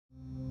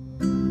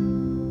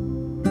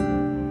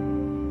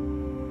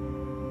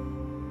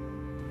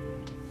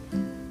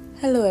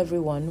Hello,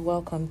 everyone.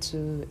 Welcome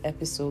to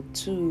episode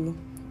 2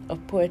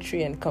 of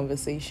Poetry and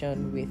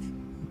Conversation with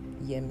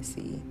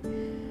Yemisi.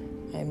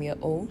 I'm your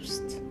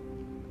host.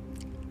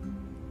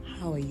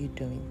 How are you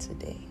doing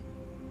today?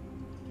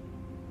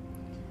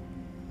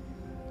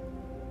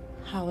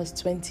 How has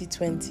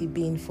 2020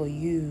 been for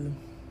you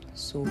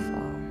so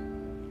far?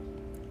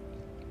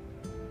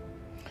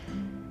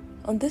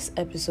 On this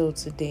episode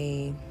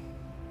today,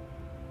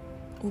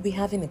 we'll be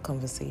having a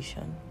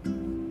conversation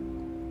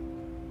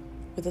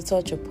with a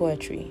touch of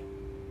poetry.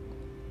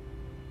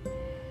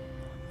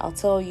 I'll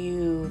tell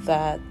you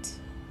that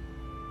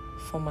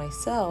for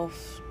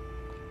myself,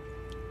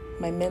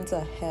 my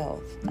mental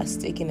health has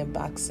taken a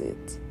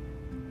backseat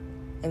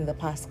in the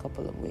past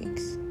couple of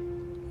weeks,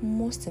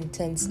 most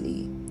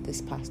intensely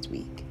this past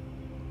week.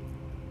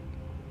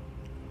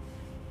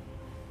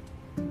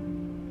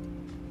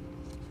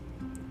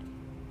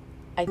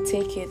 I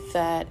take it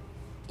that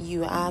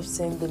you have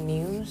seen the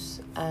news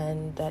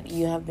and that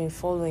you have been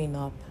following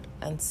up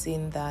and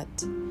seen that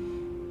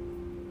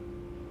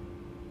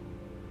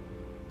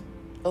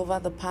over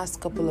the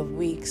past couple of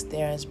weeks,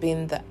 there has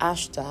been the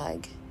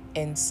hashtag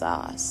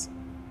 #EndSARS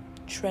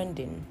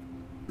trending.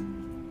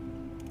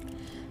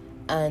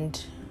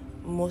 And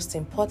most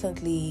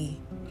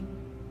importantly,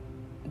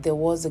 there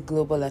was a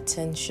global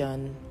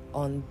attention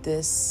on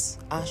this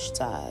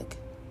hashtag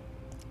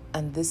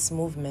and this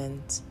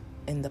movement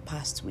in the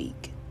past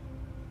week.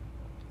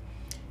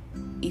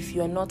 If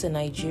you're not a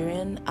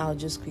Nigerian, I'll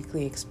just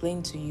quickly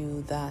explain to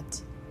you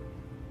that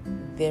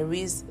there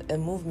is a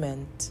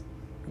movement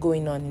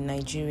going on in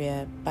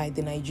Nigeria by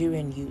the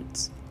Nigerian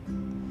youth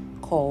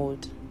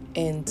called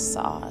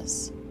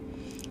 #EndSARS.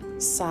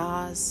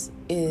 SARS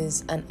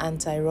is an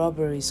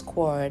anti-robbery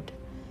squad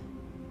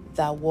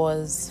that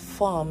was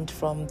formed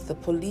from the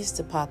police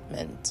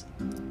department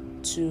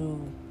to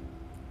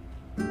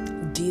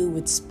deal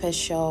with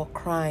special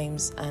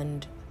crimes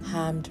and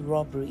armed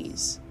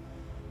robberies,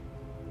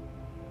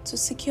 to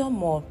secure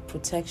more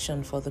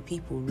protection for the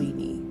people,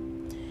 really.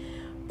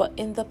 But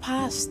in the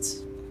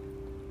past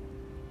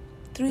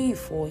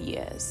 3-4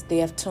 years, they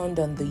have turned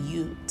on the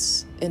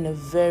youths in a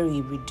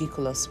very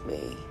ridiculous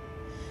way.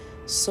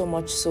 So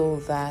much so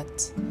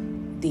that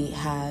they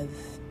have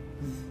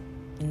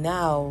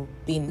now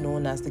been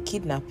known as the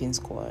kidnapping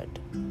squad.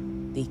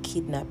 They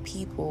kidnap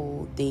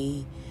people,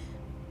 they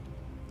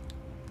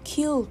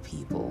kill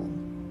people,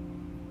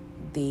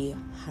 they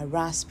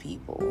harass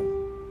people,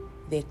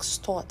 they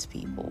extort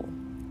people,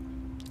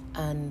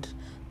 and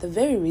the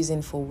very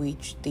reason for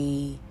which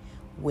they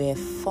were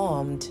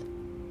formed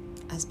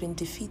has been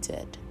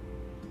defeated.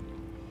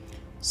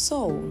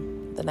 So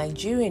the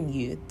Nigerian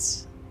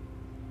youths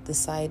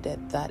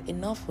decided that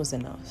enough was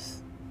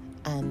enough,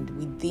 and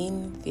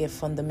within their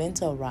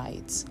fundamental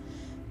rights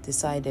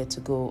decided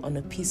to go on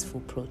a peaceful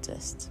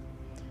protest.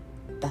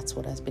 That's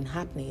what has been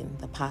happening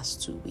the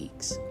past 2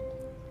 weeks.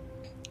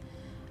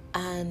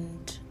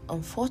 And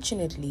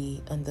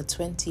unfortunately, on the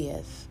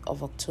 20th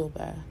of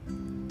October,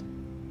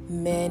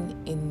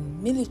 men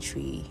in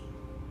military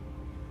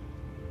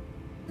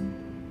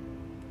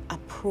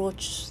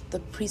approached the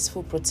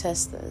peaceful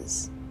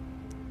protesters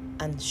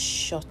and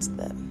shot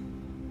them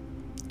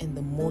in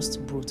the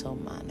most brutal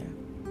manner.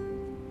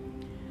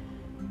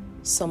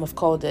 Some have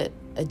called it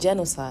a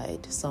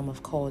genocide, some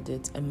have called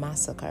it a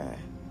massacre.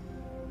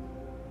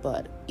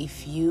 But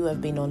if you have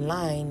been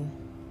online,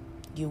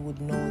 you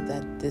would know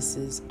that this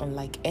is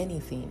unlike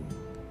anything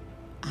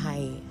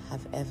I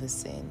have ever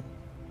seen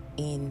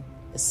in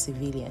a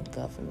civilian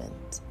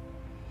government.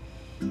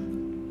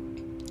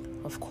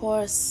 Of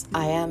course,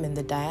 I am in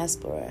the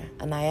diaspora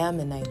and I am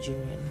a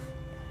Nigerian,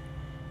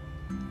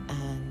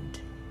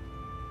 and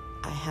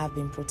I have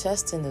been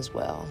protesting as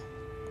well.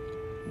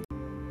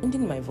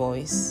 Finding my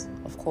voice,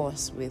 of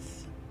course,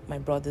 with my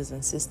brothers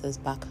and sisters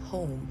back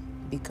home,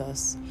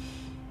 because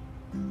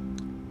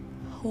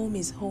home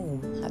is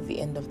home at the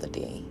end of the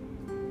day.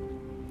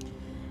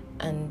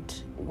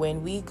 And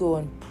when we go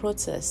and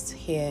protest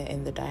here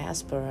in the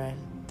diaspora,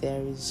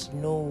 there is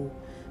no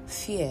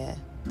fear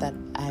that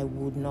I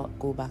would not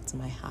go back to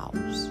my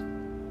house.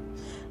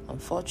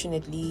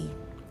 Unfortunately,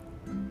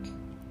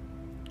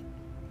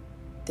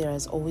 there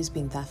has always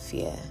been that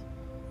fear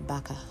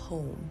back at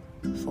home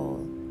for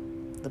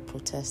the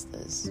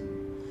protesters.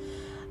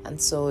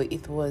 And so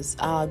it was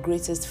our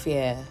greatest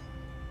fear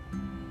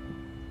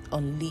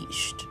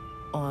unleashed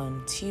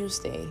on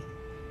Tuesday,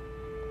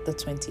 the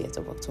 20th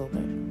of October,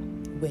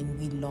 when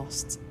we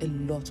lost a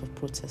lot of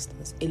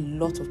protesters, a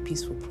lot of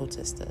peaceful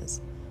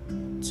protesters,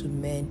 to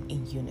men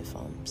in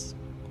uniforms.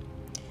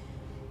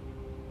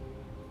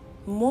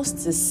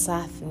 Most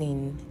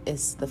disheartening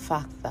is the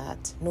fact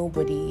that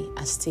nobody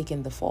has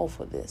taken the fall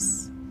for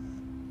this.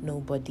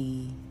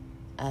 Nobody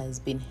has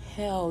been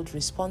held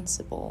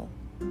responsible.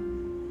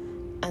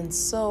 And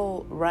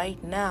so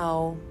right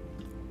now,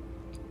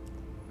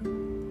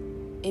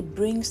 it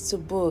brings to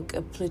book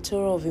a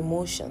plethora of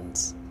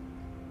emotions,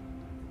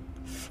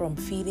 from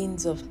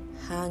feelings of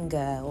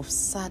anger, of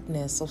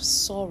sadness, of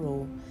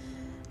sorrow,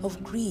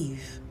 of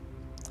grief.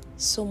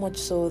 So much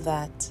so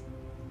that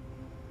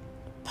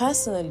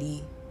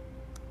Personally,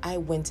 I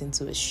went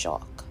into a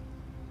shock.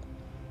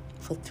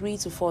 For 3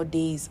 to 4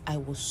 days, I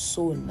was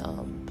so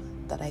numb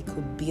that I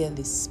could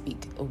barely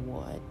speak a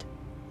word.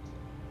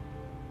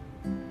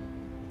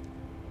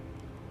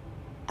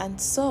 And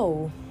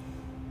so,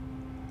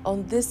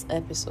 on this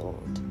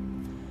episode,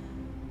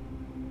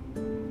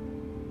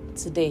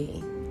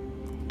 today,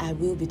 I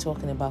will be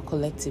talking about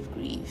collective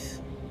grief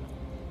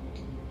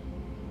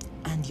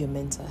and your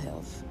mental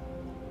health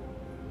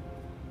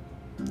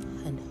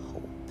and hope.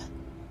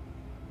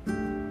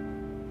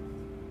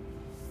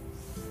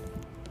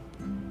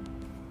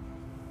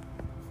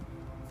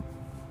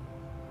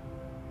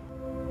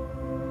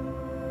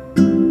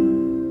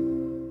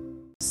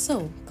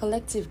 So,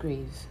 collective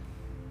grief.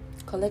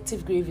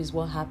 Collective grief is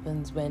what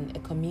happens when a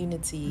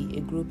community,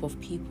 a group of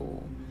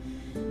people,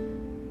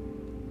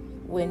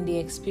 when they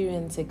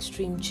experience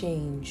extreme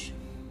change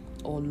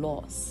or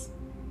loss.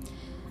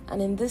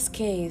 And in this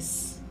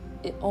case,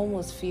 it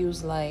almost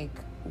feels like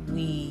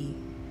we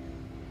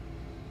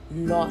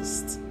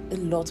lost a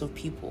lot of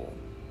people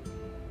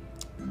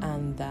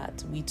and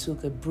that we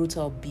took a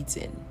brutal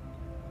beating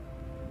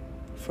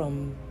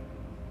from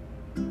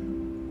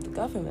the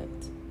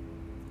government.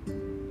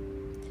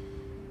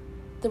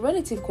 The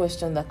relative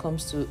question that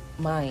comes to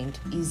mind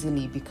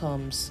easily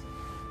becomes,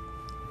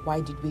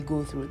 why did we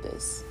go through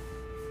this?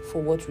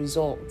 For what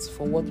results?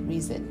 For what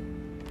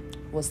reason?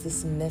 Was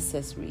this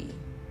necessary?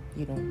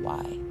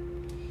 Why?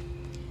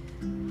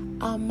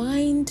 Our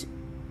mind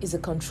is a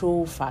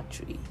control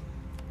factory.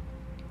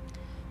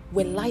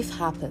 When life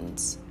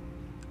happens,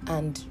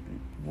 and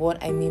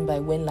what I mean by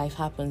when life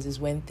happens is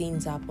when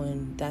things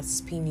happen that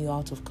spin you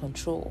out of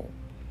control,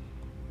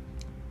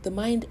 the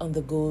mind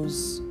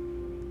undergoes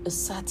a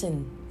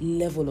certain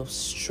level of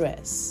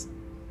stress,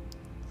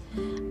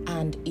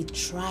 and it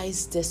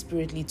tries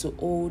desperately to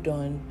hold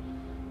on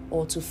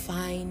or to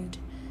find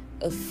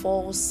a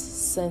false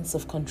sense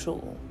of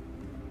control.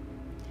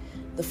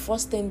 The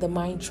first thing the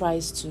mind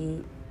tries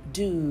to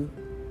do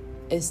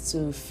is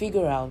to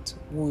figure out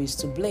who is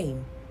to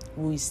blame,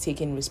 who is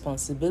taking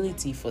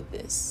responsibility for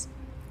this.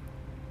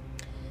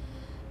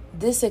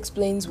 This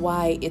explains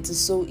why it is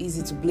so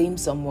easy to blame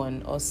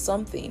someone or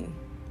something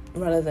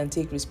rather than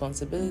take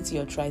responsibility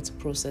or try to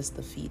process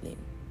the feeling.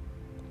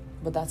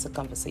 But that's a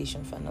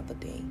conversation for another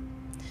day.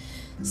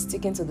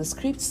 Sticking to the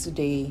scripts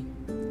today,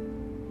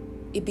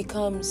 it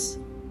becomes,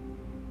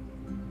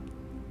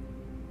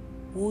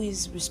 who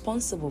is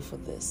responsible for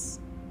this?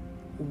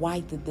 Why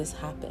did this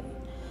happen?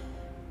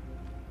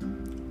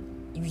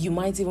 You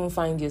might even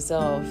find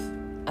yourself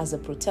as a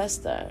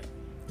protester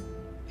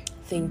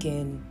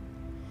thinking,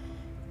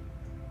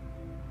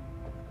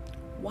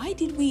 why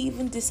did we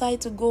even decide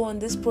to go on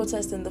this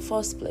protest in the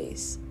first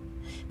place?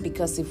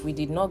 Because if we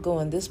did not go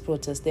on this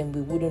protest, then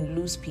we wouldn't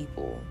lose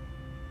people.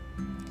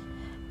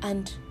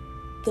 And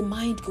the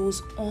mind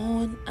goes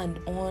on and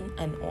on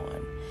and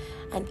on.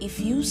 And if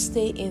you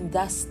stay in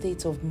that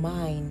state of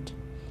mind,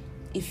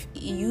 if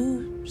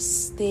you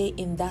stay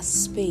in that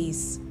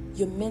space,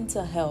 your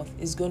mental health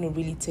is going to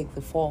really take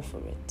the fall for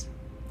it.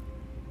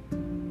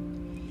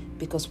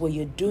 Because what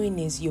you're doing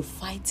is you're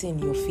fighting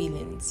your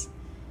feelings.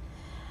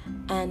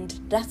 And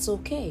that's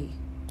okay.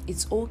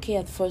 It's okay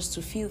at first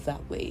to feel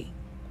that way.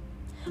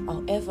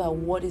 However,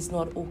 what is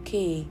not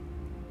okay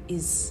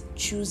is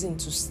choosing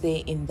to stay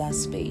in that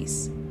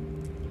space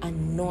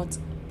and not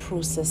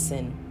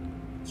processing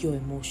your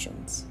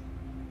emotions.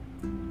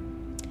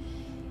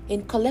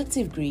 In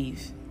collective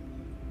grief,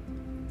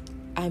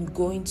 I'm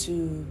going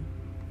to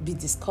be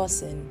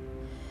discussing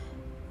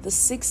the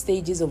 6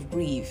 stages of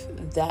grief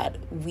that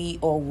we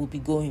all will be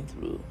going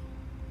through.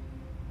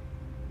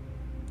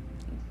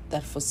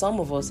 That for some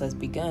of us has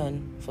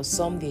begun, for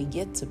some they're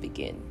yet to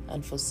begin,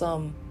 and for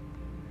some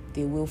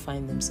they will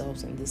find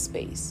themselves in this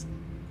space.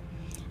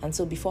 And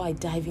so before I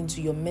dive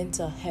into your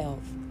mental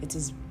health, it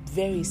is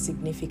very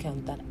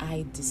significant that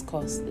I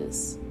discuss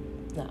this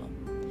now.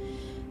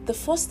 The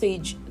first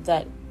stage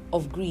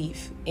of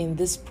grief in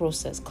this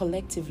process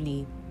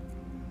collectively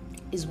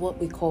is what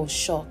we call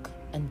shock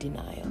and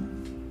denial.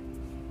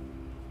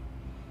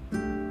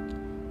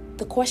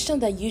 The question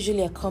that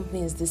usually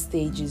accompanies this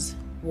stage is,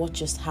 what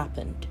just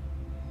happened?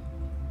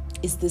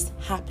 Is this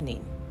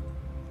happening?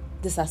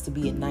 This has to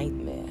be a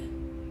nightmare.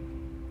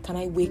 Can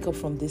I wake up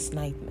from this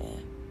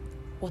nightmare?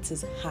 What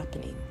is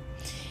happening?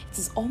 It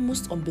is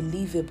almost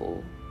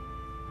unbelievable.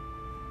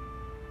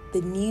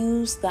 The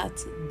news that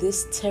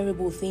this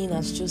terrible thing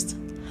has just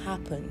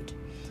happened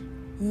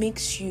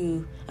makes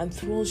you and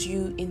throws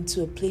you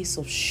into a place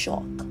of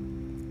shock,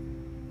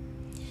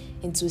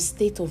 into a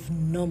state of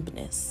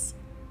numbness.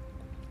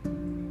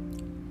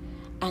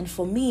 And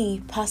for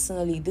me,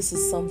 personally, this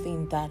is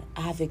something that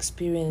I have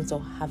experienced or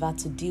have had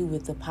to deal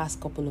with the past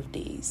couple of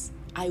days.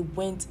 I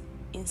went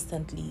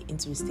instantly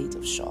into a state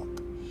of shock.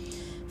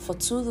 For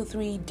 2 to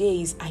 3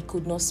 days, I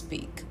could not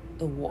speak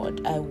a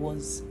word. I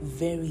was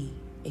very,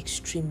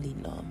 extremely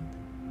numb.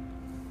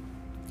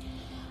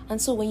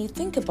 And so when you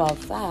think about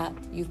that,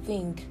 you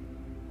think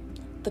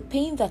the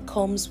pain that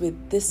comes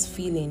with this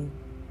feeling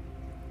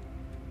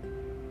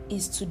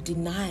is to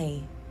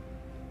deny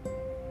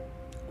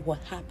what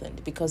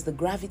happened, because the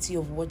gravity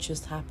of what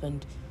just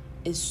happened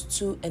is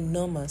too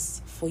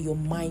enormous for your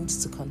mind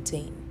to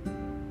contain.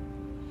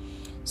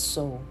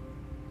 So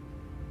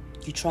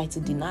you try to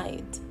deny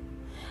it.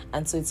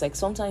 And so it's like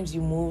sometimes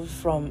you move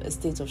from a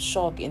state of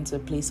shock into a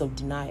place of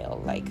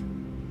denial, like,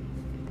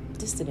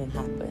 this didn't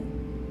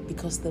happen,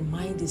 because the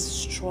mind is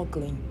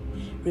struggling.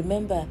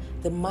 Remember,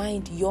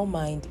 your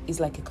mind is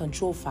like a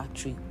control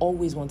factory,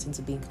 always wanting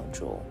to be in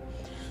control.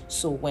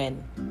 So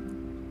when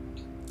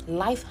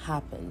life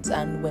happens,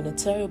 and when a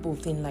terrible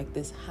thing like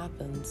this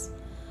happens,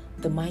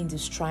 the mind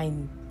is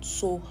trying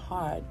so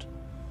hard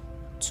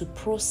to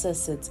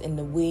process it in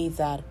a way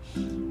that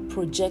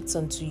projects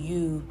onto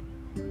you,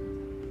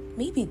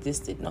 maybe this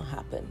did not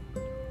happen,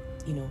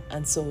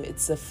 and so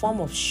it's a form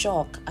of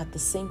shock. At the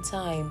same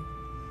time,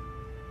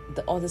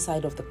 the other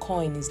side of the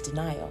coin is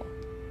denial.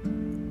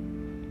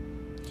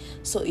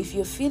 So if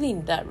you're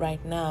feeling that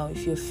right now,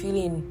 if you're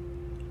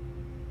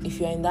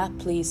in that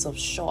place of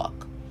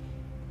shock,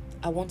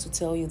 I want to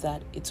tell you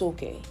that it's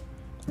okay.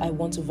 I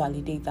want to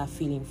validate that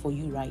feeling for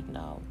you right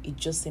now. It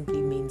just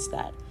simply means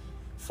that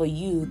for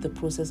you, the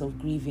process of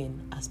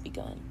grieving has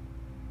begun.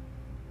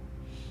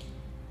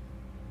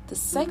 The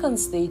second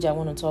stage I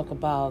want to talk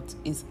about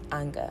is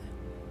anger.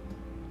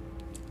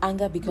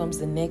 Anger becomes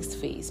the next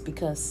phase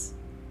because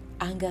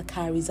anger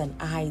carries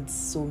and hides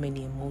so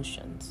many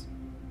emotions.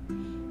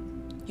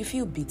 You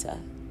feel bitter,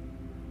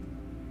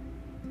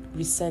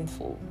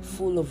 resentful,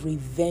 full of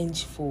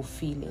revengeful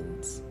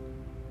feelings.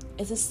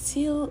 It is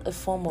still a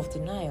form of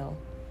denial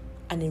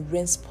and a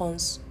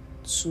response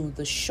to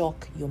the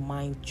shock your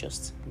mind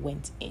just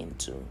went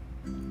into.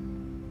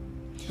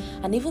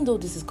 And even though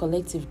this is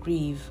collective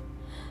grief,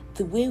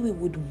 the way we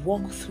would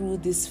walk through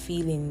these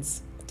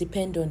feelings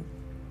depend on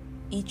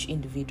each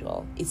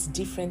individual. It's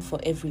different for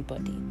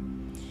everybody.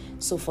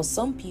 So for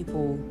some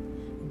people,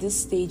 these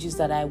stages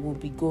that I will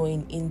be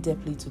going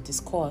in-depthly to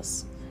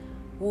discuss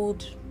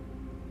would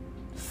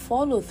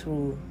follow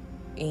through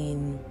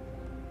in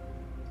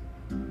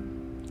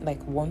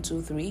like 1,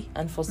 2, 3.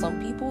 And for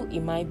some people,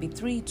 it might be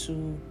 3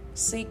 to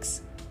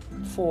 6,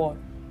 4.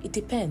 It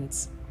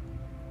depends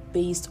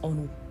based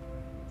on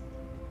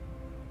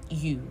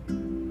you.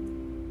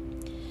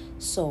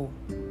 So,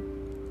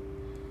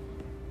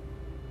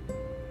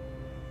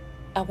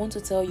 I want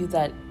to tell you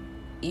that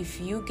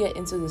if you get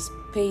into the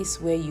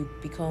space where you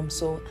become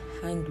so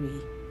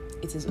angry,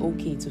 it is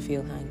okay to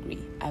feel angry.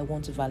 I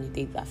want to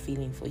validate that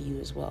feeling for you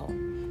as well.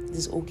 It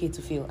is okay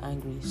to feel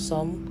angry.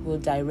 Some will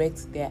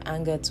direct their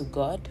anger to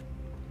God.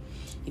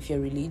 If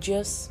you're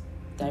religious,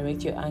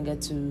 direct your anger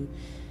to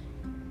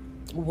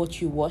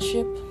what you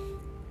worship.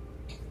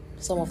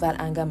 Some of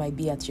that anger might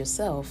be at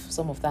yourself.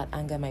 Some of that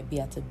anger might be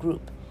at a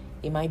group.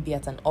 It might be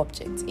at an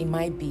object. It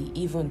might be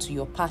even to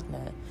your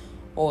partner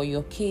or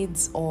your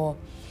kids or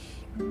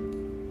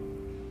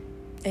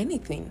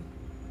anything.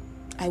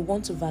 I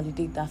want to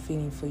validate that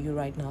feeling for you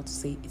right now to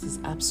say it is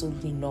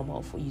absolutely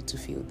normal for you to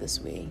feel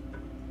this way.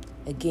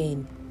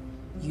 Again,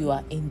 you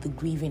are in the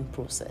grieving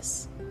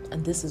process.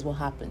 And this is what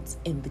happens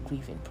in the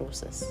grieving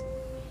process.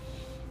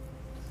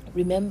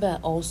 Remember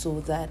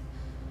also that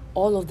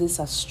all of this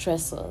are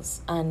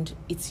stressors, and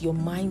it's your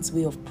mind's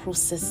way of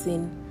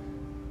processing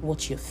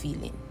what you're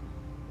feeling.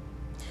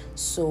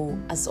 So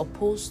as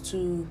opposed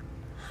to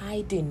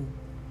hiding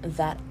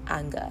that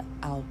anger,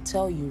 I'll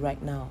tell you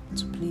right now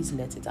to please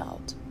let it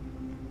out.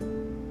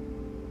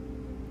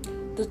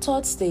 The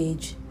third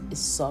stage is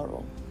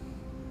sorrow.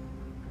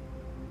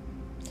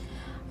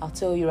 I'll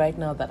tell you right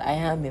now that I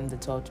am in the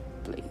third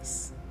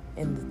place,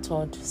 in the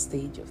third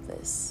stage of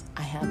this.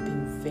 I have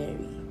been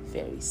very,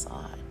 very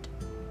sad.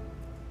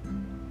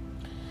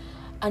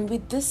 And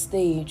with this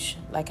stage,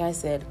 like I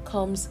said,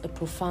 comes a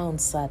profound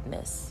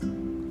sadness,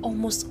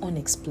 almost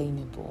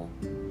unexplainable.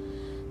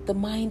 The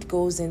mind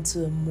goes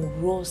into a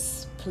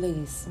morose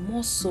place,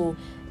 more so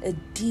a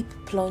deep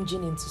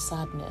plunging into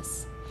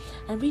sadness.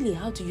 And really,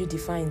 how do you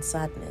define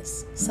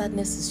sadness?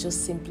 Sadness is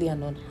just simply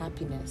an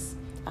unhappiness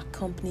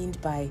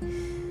accompanied by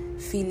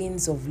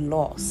feelings of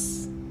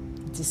loss,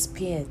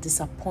 despair,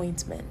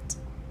 disappointment.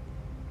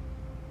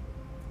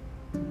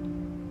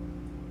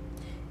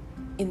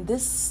 In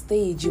this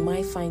stage, you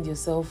might find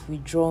yourself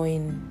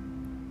withdrawing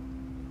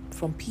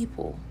from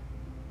people.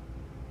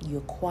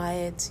 You're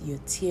quiet, you're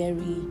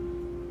teary,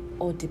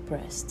 or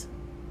depressed.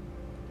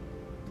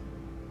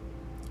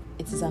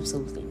 It is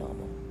absolutely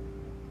normal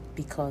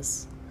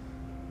because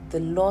the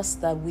loss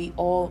that we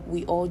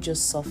all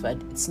just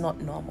suffered, it's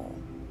not normal.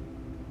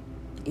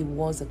 It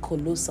was a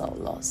colossal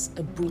loss,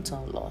 a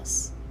brutal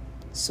loss.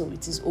 So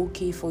it is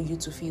okay for you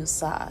to feel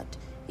sad.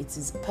 It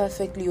is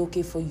perfectly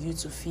okay for you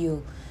to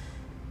feel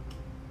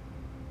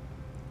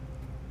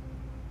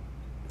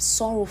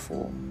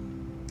sorrowful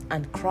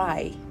and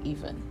cry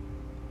even.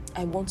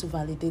 I want to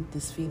validate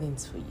these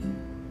feelings for you.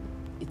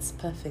 It's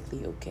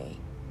perfectly okay.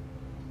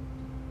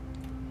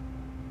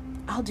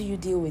 How do you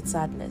deal with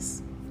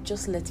sadness?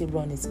 Just let it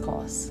run its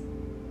course.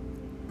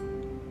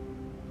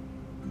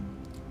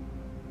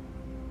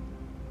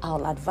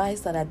 I'll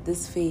advise that at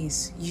this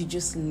phase, you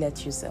just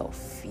let yourself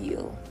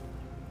feel.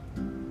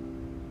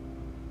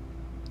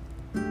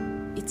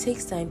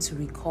 takes time to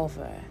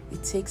recover.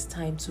 It takes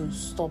time to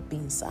stop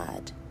being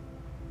sad.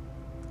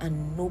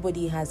 And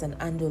nobody has an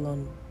handle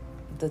on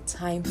the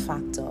time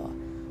factor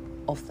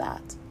of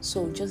that.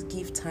 So just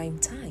give time.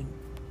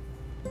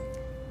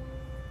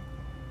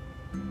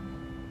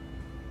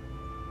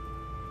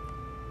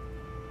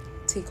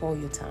 Take all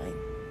your time.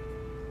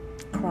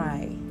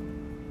 Cry.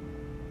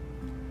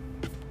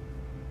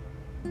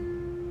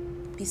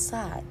 Be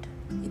sad.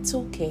 It's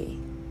okay.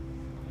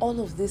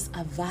 All of these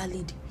are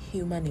valid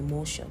human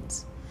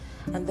emotions.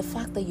 And the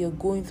fact that you're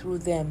going through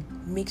them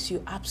makes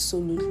you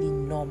absolutely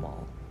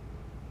normal.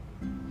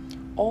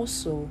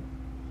 Also,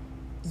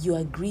 you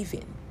are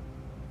grieving.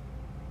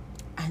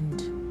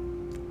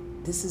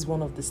 And this is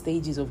one of the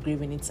stages of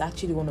grieving. It's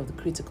actually one of the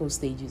critical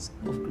stages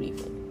of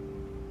grieving.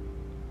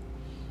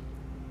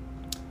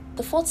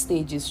 The fourth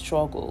stage is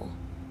struggle.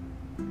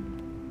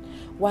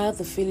 While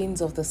the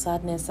feelings of the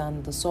sadness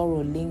and the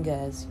sorrow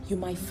lingers, you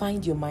might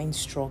find your mind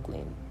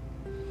struggling.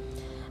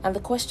 And the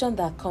question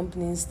that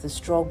accompanies the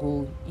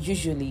struggle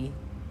usually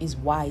is,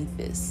 why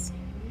this?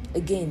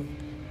 Again,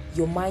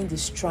 your mind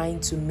is trying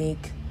to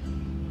make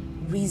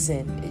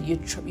reason.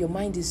 Your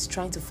mind is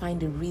trying to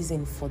find a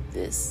reason for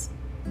this.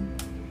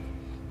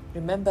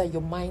 Remember,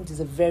 your mind is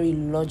a very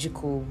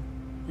logical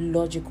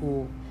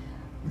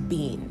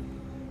being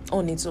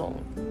on its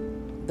own.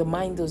 The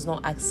mind does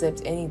not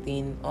accept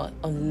anything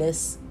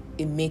unless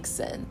it makes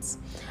sense.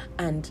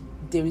 And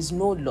there is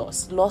no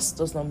loss. Loss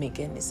does not make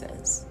any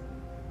sense.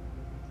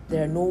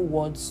 There are no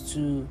words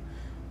to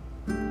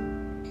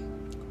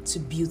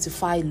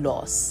beautify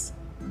loss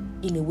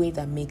in a way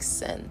that makes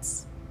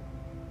sense.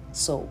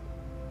 So,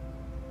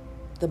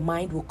 the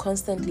mind will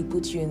constantly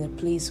put you in a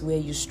place where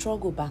you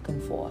struggle back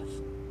and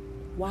forth.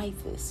 Why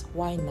this?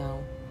 Why now?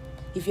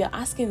 If you're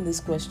asking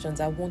these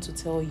questions, I want to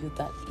tell you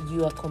that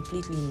you are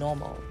completely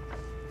normal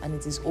and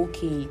it is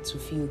okay to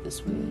feel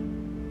this way.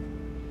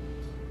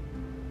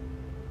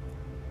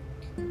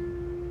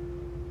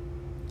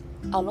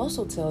 I'll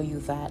also tell you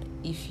that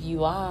if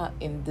you are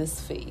in this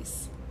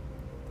phase,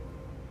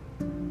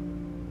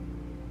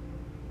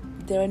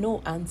 there are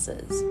no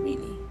answers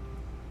really.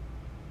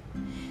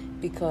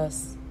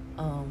 Because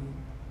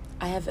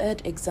I have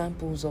heard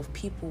examples of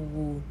people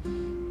who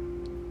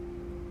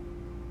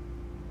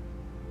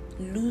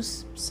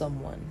lose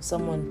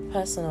someone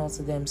personal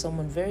to them,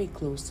 someone very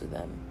close to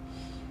them.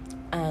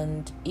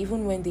 And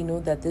even when they know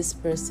that this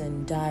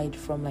person died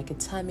from like a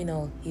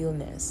terminal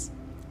illness,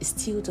 it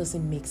still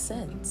doesn't make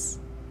sense.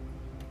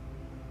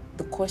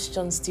 The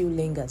question still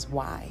lingers,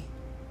 why?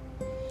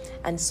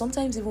 And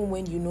sometimes even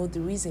when you know the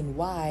reason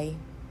why,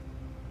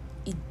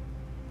 it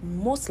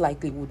most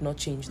likely would not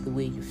change the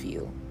way you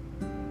feel.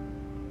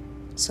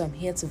 So I'm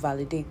here to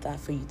validate that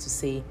for you to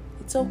say,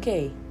 it's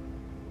okay.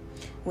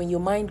 When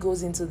your mind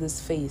goes into this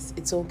phase,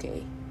 it's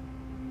okay.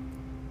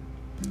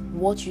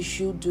 What you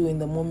should do in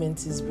the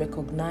moment is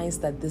recognize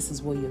that this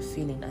is what you're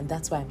feeling, and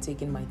that's why I'm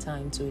taking my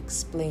time to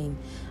explain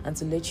and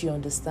to let you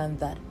understand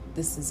that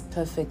this is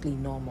perfectly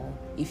normal.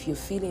 If you're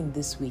feeling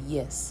this way,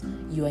 yes,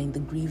 you are in the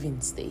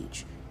grieving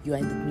stage. You are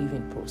in the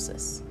grieving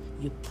process.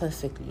 You're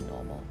perfectly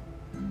normal.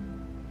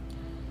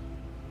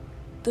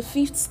 The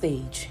fifth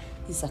stage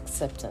is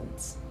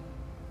acceptance.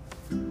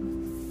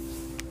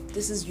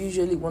 This is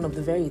usually one of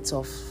the very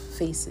tough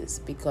phases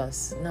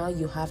because now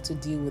you have to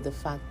deal with the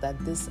fact that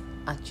this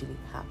actually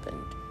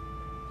happened.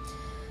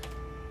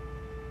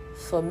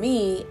 For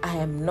me, I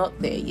am not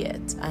there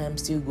yet. I am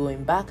still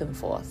going back and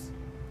forth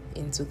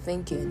into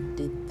thinking,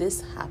 did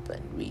this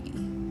happen really?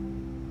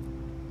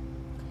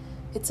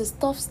 It's a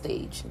tough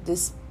stage.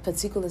 This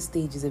particular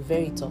stage is a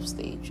very tough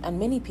stage, and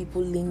many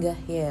people linger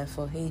here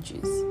for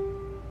ages.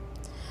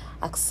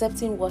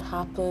 Accepting what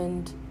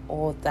happened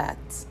or that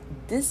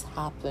this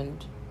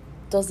happened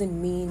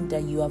doesn't mean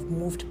that you have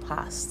moved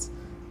past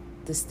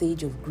the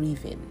stage of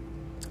grieving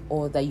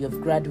or that you have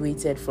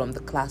graduated from the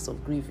class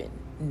of grieving.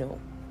 No.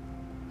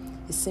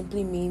 It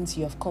simply means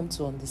you have come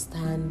to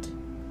understand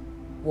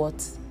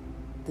what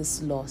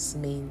this loss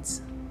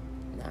means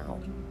now.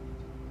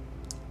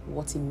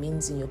 What it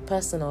means in your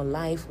personal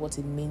life, what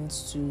it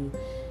means to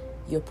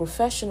your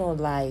professional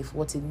life,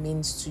 what it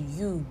means to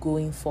you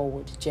going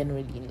forward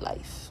generally in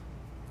life.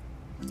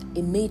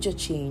 A major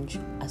change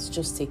has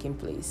just taken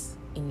place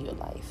in your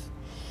life.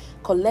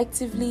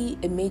 Collectively,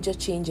 a major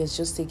change has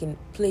just taken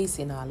place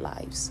in our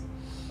lives.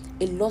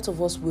 A lot of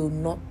us will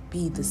not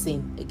be the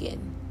same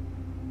again.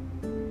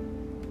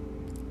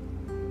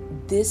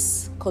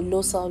 This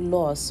colossal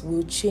loss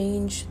will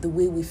change the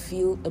way we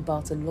feel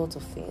about a lot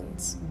of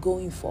things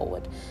going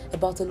forward,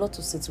 about a lot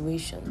of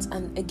situations.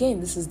 And again,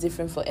 this is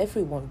different for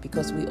everyone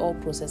because we all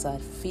process our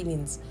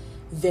feelings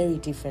very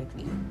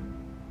differently.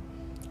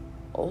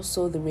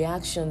 Also, the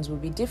reactions will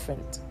be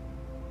different.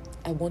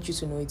 I want you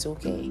to know it's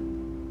okay.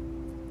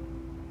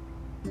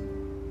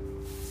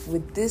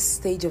 With this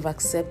stage of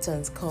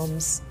acceptance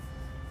comes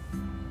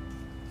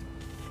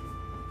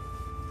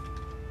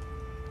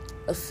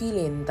a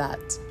feeling that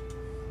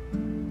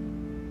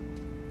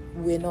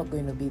we're not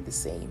going to be the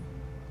same.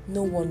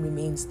 No one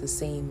remains the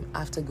same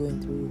after going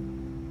through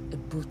a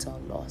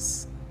brutal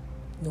loss.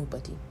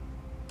 Nobody.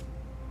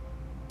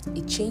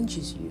 It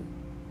changes you.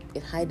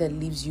 It either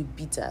leaves you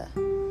bitter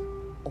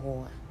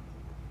or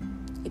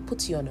it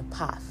puts you on a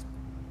path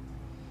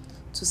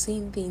to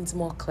seeing things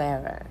more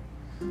clearer,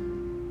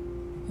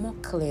 more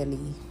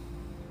clearly,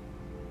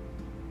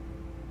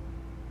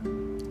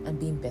 and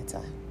being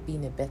better,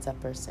 being a better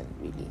person,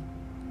 really,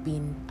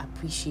 being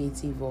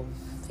appreciative of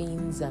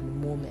things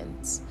and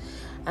moments.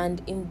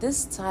 And in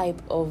this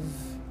type of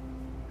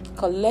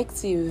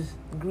collective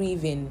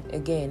grieving,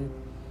 again,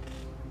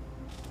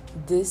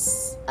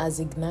 this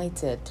has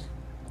ignited,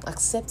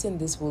 accepting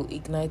this will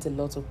ignite a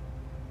lot of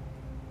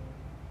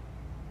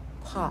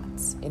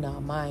parts in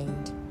our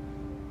mind,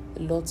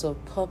 a lot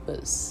of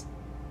purpose,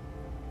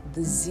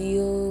 the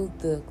zeal,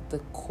 the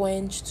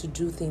quench to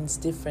do things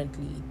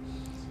differently,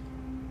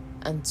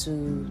 and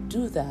to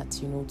do that,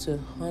 to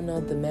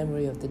honor the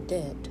memory of the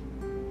dead.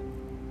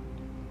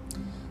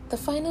 The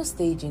final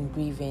stage in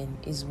grieving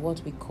is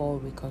what we call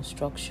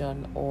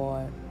reconstruction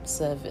or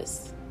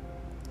service.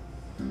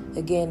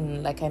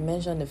 Again, like I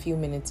mentioned a few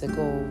minutes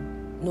ago,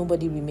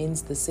 nobody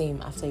remains the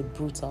same after a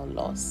brutal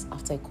loss,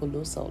 after a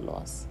colossal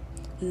loss.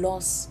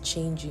 Loss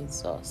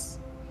changes us.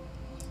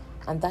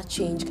 And that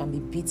change can be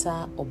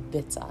bitter or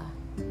better.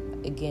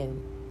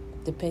 Again,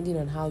 depending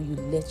on how you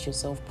let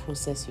yourself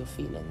process your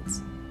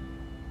feelings.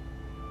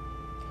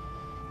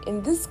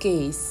 In this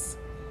case,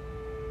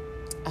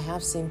 I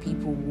have seen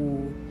people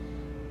who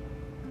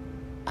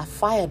are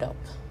fired up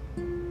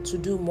to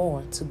do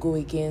more, to go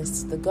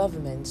against the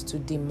government, to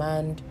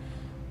demand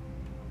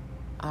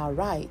our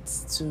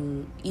rights,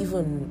 to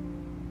even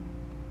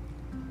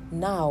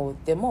now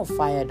they're more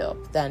fired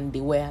up than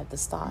they were at the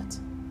start.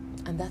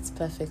 And that's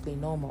perfectly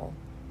normal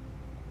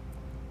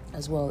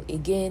as well.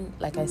 Again,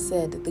 like I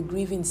said, the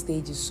grieving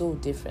stage is so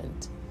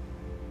different.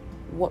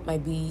 What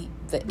might be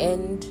the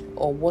end,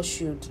 or what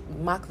should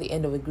mark the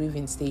end of a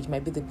grieving stage,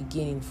 might be the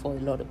beginning for a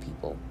lot of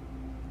people.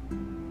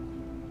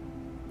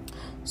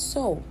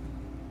 So,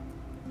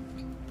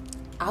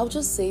 I'll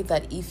just say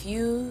that if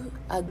you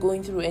are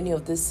going through any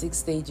of these 6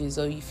 stages,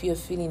 or if you're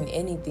feeling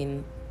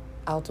anything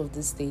out of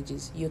these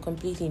stages, you're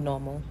completely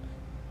normal.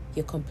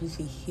 You're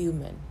completely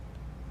human.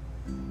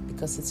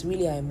 Because it's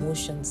really our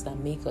emotions that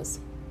makes us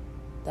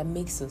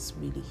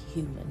really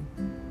human.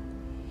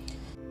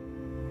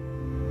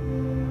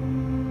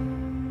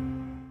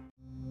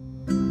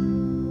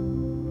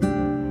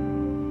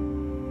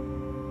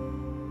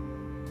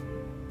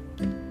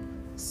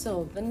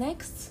 So the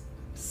next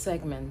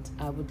segment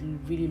I would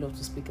really love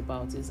to speak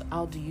about is,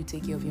 how do you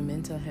take care of your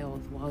mental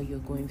health while you're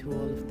going through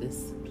all of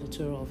this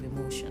plethora of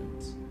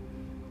emotions?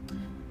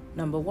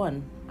 Number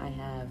 1, I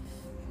have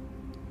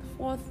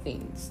 4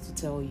 things to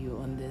tell you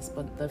on this,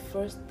 but the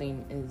first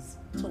thing is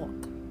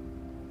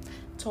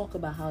talk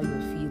about how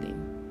you're feeling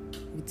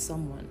with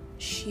someone.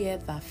 Share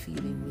that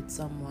feeling with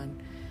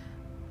someone.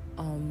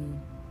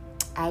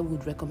 I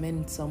would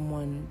recommend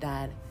someone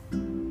that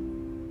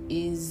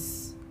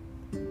is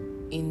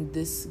in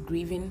this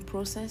grieving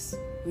process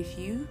with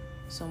you,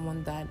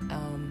 someone that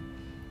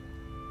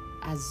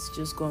has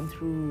just gone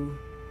through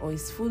or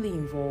is fully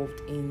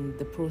involved in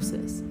the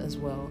process as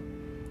well,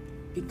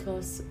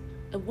 because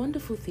a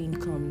wonderful thing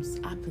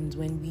happens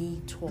when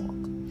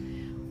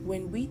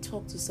we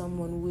talk to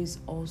someone who is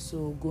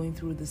also going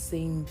through the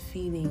same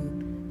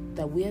feeling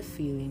that we're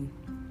feeling.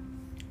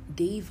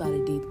 They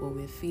validate what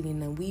we're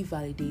feeling and we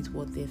validate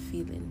what they're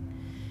feeling.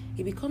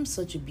 It becomes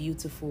such a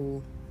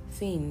beautiful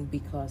thing,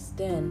 because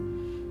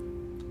then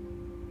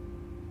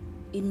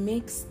it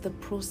makes the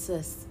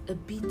process a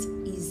bit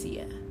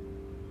easier.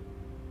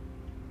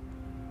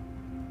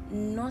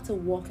 Not a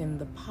walk in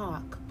the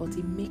park, but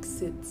it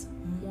makes it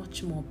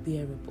much more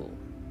bearable.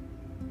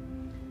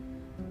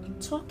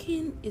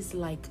 Talking is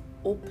like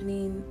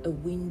opening a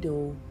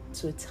window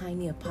to a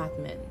tiny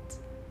apartment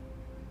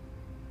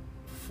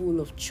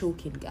full of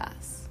choking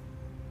gas.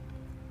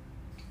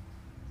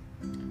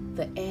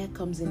 The air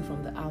comes in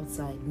from the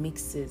outside,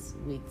 mixes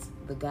with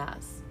the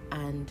gas,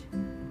 and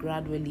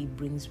gradually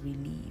brings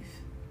relief.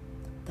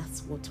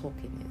 That's what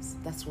talking is.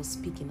 That's what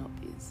speaking up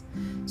is.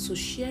 So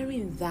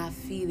sharing that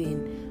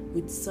feeling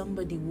with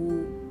somebody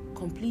who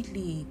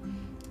completely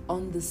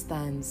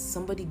understands,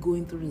 somebody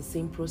going through the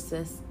same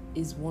process,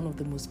 is one of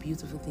the most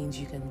beautiful things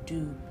you can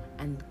do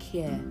and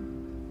care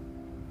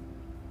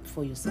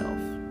for yourself.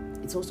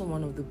 It's also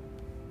one of the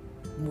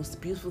most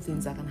beautiful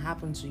things that can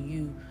happen to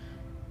you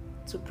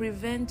to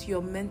prevent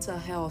your mental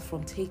health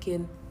from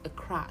taking a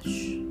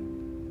crash.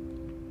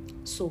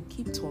 So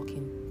keep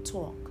talking.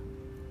 Talk.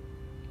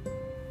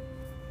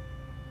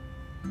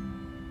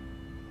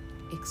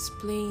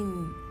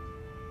 Explain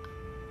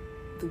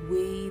the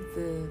way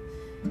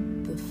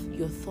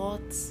your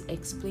thoughts.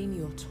 Explain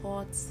your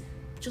thoughts.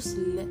 Just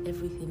let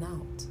everything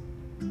out.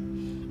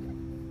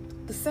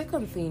 The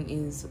second thing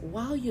is,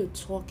 while you're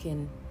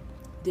talking,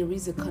 there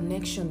is a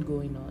connection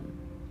going on.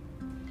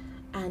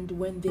 And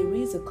when there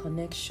is a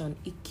connection,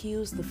 it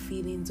kills the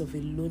feelings of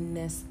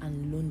aloneness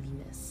and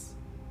loneliness.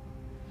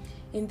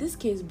 In this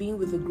case, being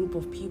with a group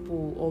of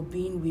people or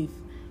being with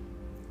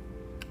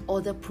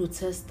other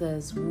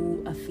protesters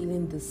who are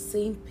feeling the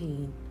same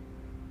pain,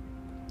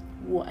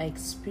 who are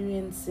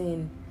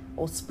experiencing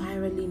or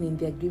spiraling in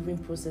their grieving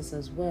process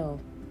as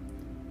well,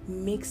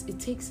 it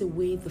takes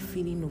away the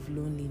feeling of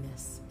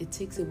loneliness. It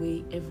takes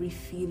away every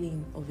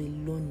feeling of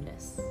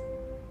aloneness.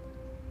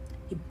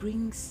 It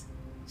brings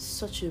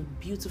such a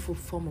beautiful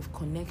form of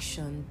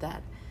connection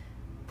that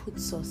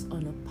puts us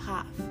on a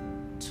path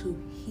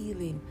to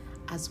healing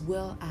as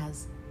well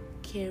as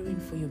caring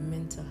for your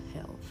mental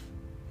health.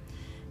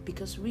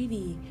 Because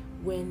really,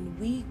 when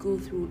we go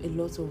through a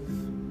lot of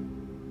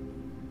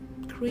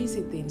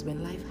crazy things,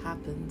 when life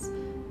happens,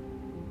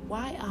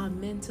 why our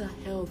mental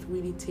health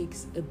really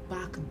takes a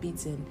back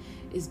beating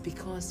is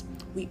because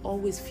we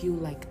always feel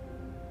like,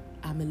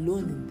 I'm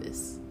alone in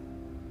this.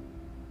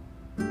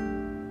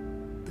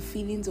 The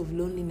feelings of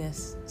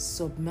loneliness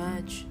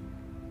submerge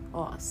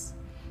us.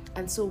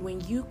 And so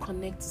when you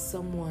connect to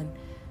someone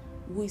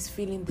who is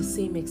feeling the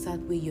same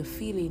exact way you're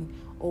feeling,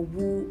 or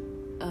who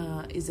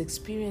is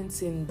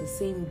experiencing the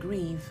same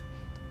grief,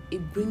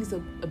 it brings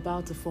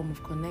about a form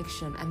of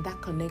connection, and that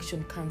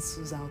connection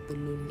cancels out the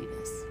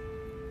loneliness.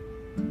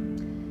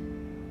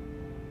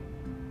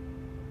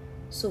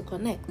 So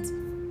connect,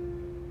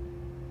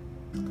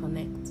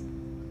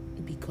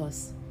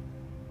 because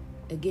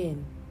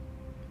again,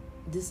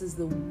 this is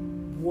the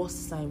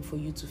worst time for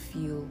you to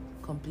feel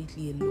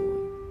completely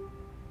alone.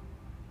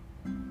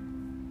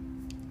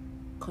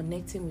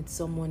 Connecting with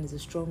someone is a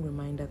strong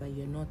reminder that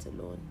you're not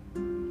alone.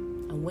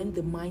 And when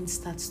the mind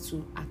starts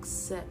to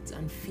accept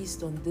and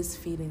feast on this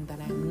feeling that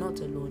I am not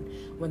alone,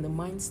 when the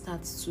mind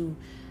starts to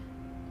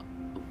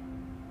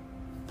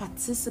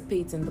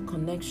participate in the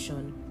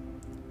connection,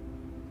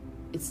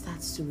 it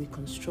starts to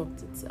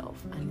reconstruct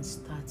itself and it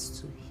starts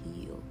to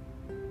heal.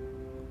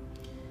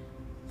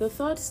 The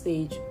third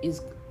stage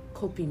is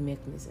coping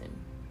mechanism.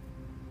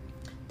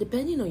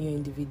 Depending on your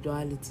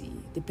individuality,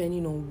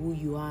 depending on who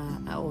you are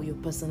or your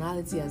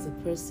personality as a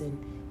person,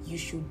 you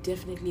should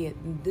definitely at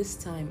this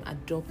time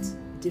adopt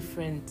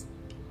different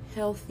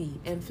healthy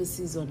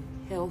emphasis on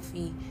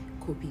healthy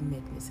coping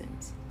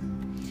mechanisms.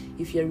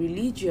 If you're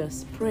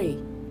religious, pray.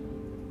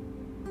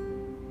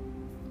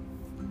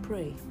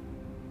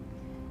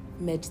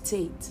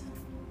 Meditate.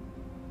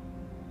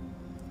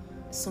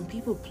 Some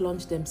people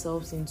plunge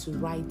themselves into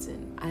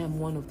writing. I am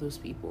one of those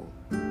people.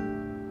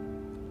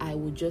 I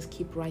will just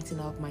keep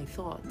writing out my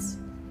thoughts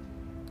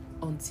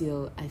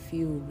until I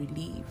feel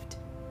relieved.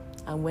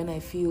 And when I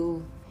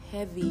feel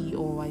heavy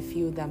or I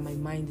feel that my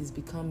mind is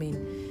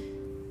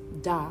becoming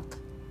dark,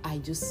 I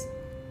just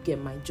get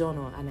my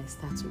journal and I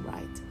start to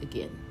write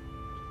again.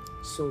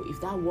 So if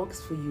that works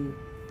for you,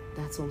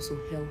 that's also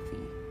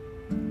healthy.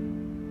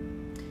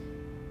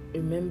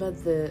 Remember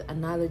the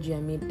analogy I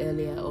made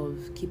earlier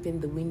of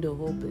keeping the window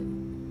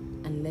open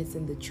and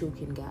letting the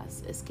choking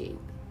gas escape.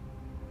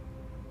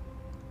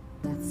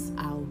 That's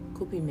how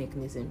coping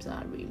mechanisms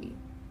are really.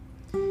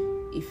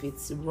 If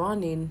it's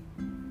running,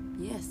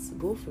 yes,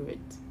 go for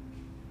it.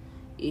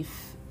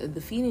 If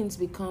the feelings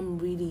become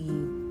really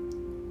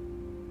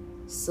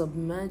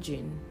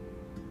submersive,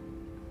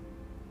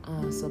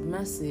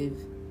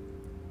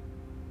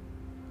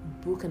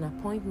 book an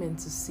appointment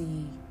to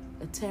see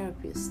a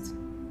therapist.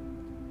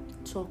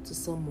 Talk to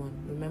someone.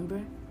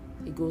 Remember,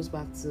 it goes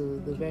back to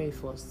the very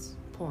first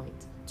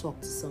point. Talk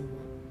to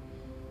someone.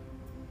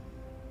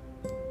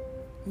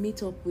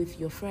 Meet up with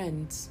your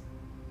friends,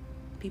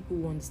 people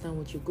who understand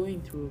what you're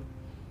going through.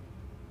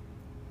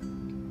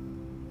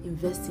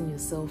 Invest in your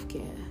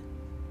self-care.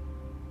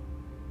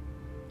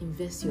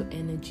 Invest your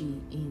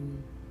energy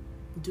in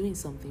doing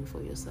something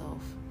for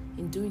yourself,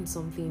 in doing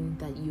something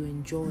that you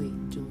enjoy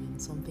doing,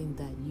 something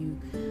that you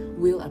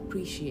will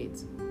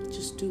appreciate.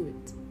 Just do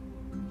it.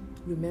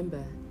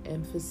 Remember,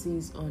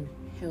 emphasis on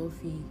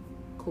healthy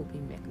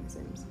coping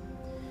mechanisms.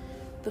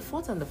 The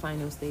fourth and the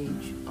final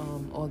stage,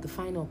 or the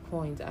final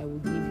point I will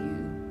give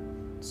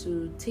you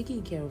to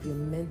taking care of your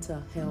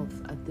mental health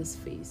at this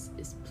phase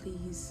is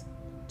please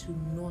do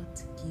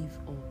not give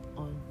up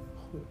on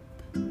hope.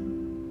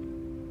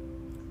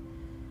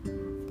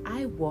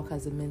 I work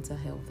as a mental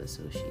health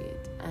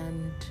associate,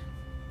 and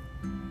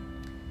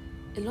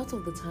a lot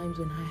of the times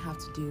when I have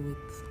to deal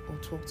with or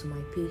talk to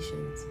my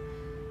patients,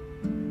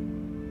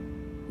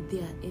 they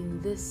are in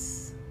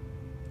this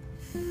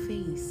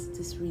phase,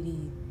 this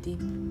really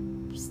deep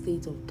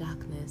state of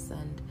darkness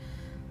and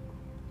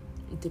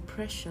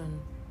depression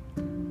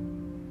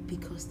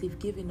because they've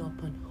given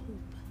up on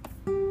hope.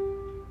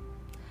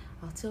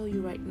 I'll tell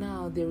you right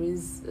now, there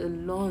is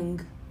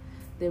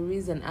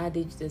an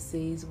adage that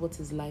says, what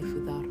is life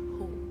without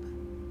hope?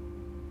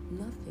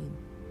 Nothing.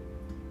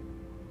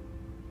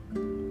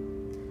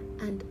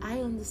 And I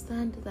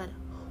understand that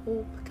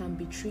hope can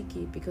be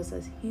tricky because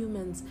as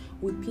humans,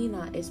 we pin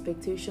our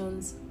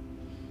expectations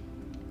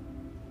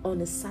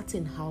on a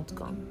certain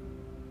outcome.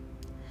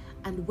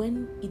 And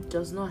when it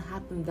does not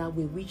happen that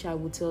way, which I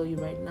will tell you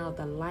right now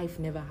that life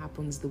never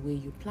happens the way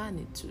you plan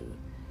it to.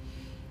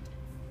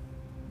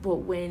 But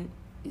when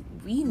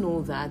we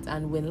know that,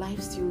 and when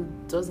life still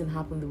doesn't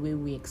happen the way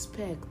we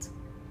expect,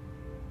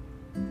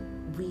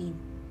 we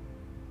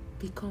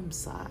become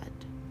sad,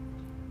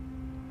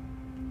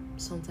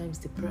 sometimes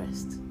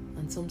depressed,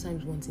 and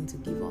sometimes wanting to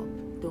give up.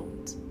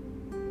 Don't.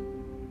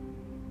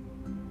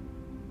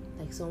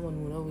 Like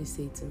someone would always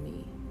say to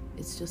me,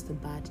 it's just a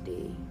bad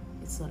day,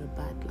 it's not a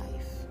bad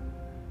life.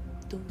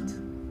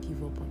 Don't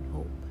give up on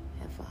hope,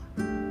 ever.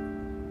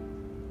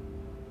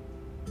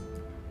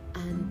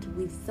 And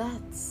with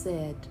that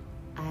said,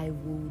 I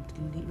would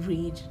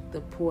read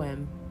the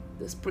poem,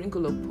 the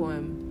sprinkle of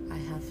poem I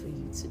have for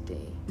you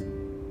today.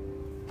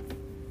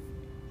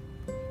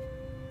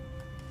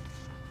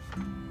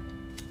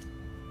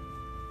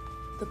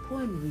 The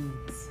poem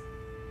reads,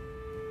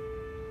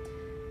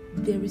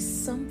 there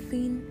is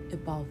something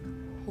about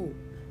hope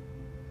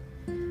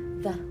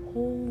that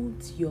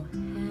holds your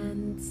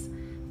hands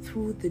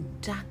through the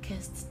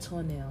darkest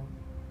tunnel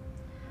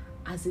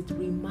as it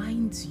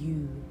reminds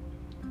you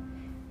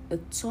a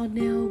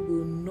tunnel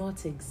will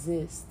not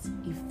exist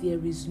if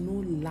there is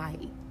no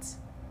light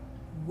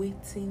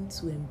waiting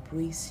to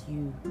embrace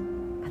you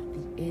at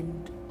the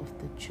end of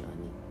the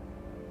journey.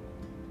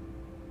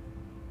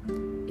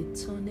 A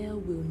tunnel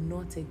will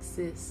not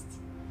exist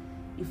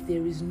if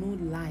there is no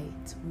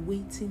light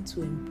waiting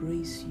to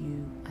embrace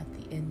you at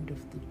the end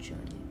of the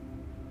journey.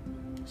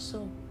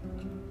 So,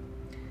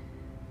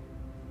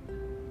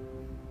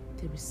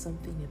 there is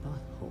something about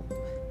hope.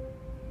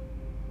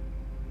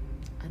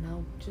 And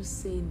I'll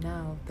just say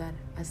now that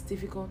as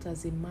difficult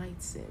as it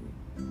might seem,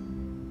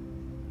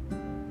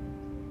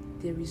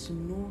 there is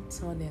no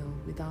tunnel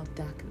without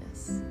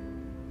darkness.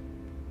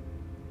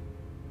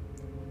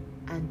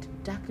 And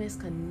darkness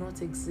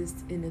cannot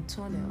exist in a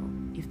tunnel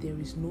if there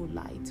is no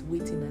light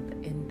waiting at the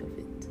end of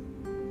it.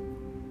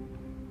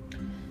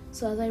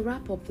 So as I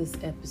wrap up this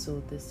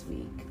episode this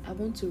week, I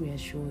want to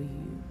reassure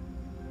you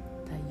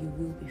that you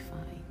will be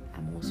fine.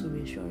 I'm also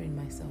reassuring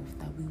myself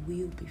that we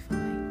will be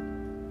fine.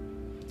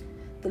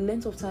 The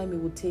length of time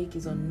it will take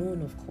is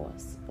unknown, of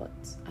course, but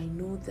I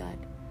know that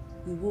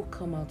we will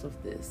come out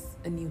of this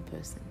a new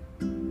person.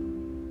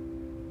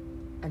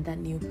 And that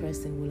new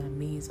person will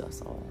amaze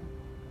us all.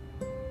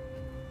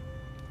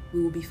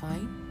 We will be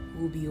fine,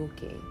 we will be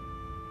okay,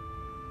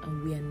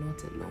 and we are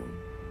not alone.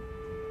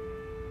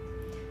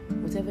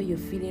 Whatever you're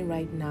feeling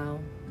right now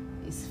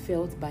is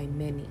felt by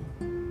many,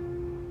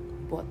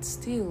 but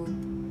still,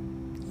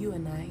 you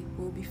and I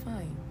will be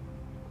fine.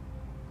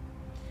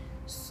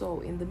 So,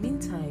 in the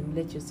meantime,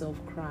 let yourself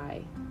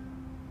cry.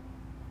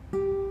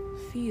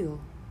 Feel.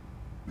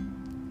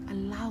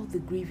 Allow the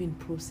grieving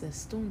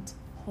process. Don't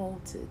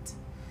halt it.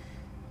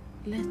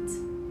 Let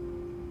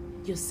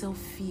yourself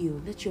feel.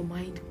 Let your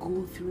mind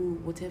go through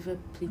whatever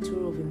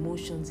plethora of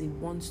emotions it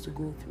wants to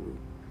go through.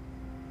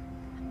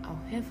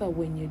 However,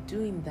 when you're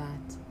doing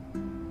that,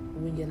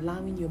 when you're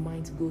allowing your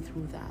mind to go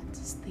through that,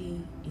 stay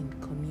in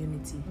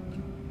community.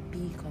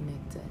 Be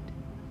connected.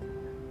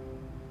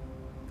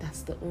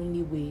 That's the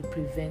only way it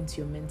prevents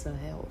your mental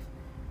health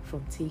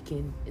from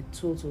taking a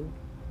total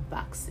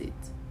backseat.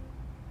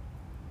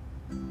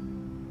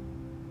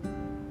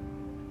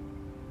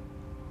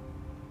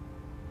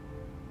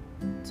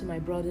 To my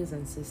brothers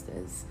and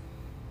sisters,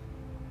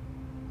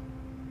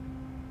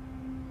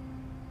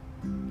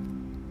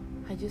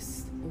 I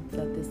just hope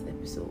that this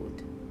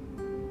episode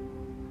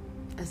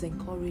has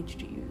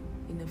encouraged you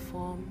in a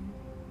form,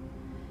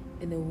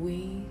 in a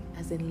way,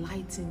 has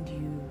enlightened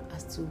you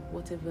as to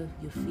whatever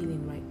you're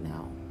feeling right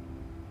now.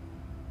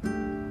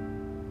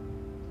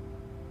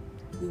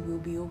 We will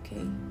be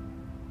okay.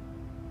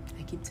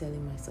 I keep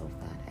telling myself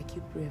that. I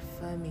keep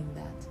reaffirming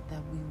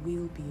that we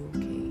will be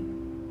okay.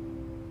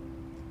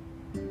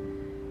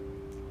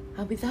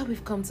 And with that,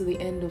 we've come to the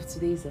end of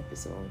today's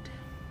episode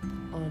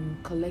on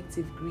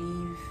collective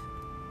grief,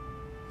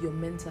 your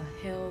mental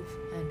health,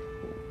 and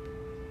hope.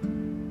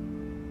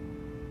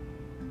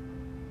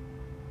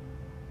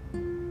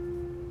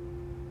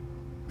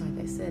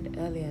 Like I said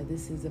earlier,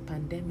 this is a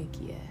pandemic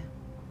year.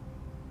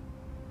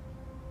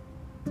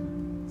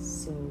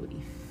 So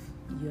if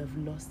you have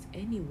lost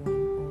anyone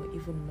or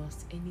even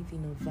lost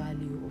anything of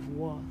value, of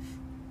worth,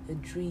 a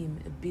dream,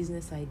 a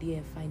business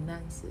idea,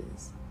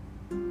 finances,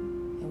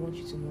 I want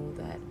you to know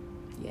that,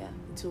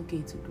 it's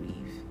okay to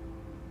grieve.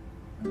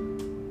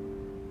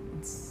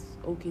 It's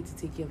okay to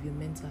take care of your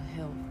mental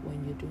health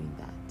when you're doing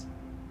that.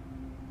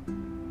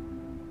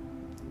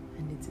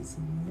 And it is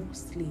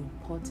mostly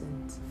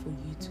important for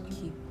you to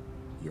keep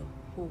your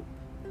hope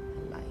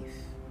alive.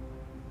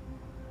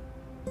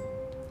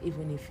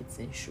 Even if it's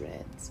in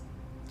shreds,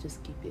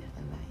 just keep it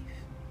alive.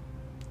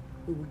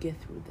 We will get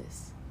through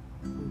this.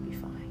 We'll be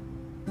fine.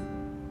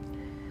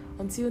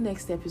 Until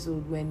next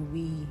episode, when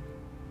we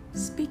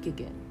speak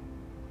again,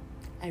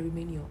 I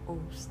remain your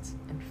host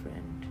and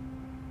friend,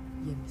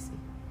 Yemisi.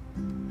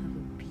 Have a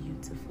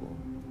beautiful,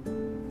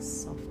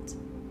 soft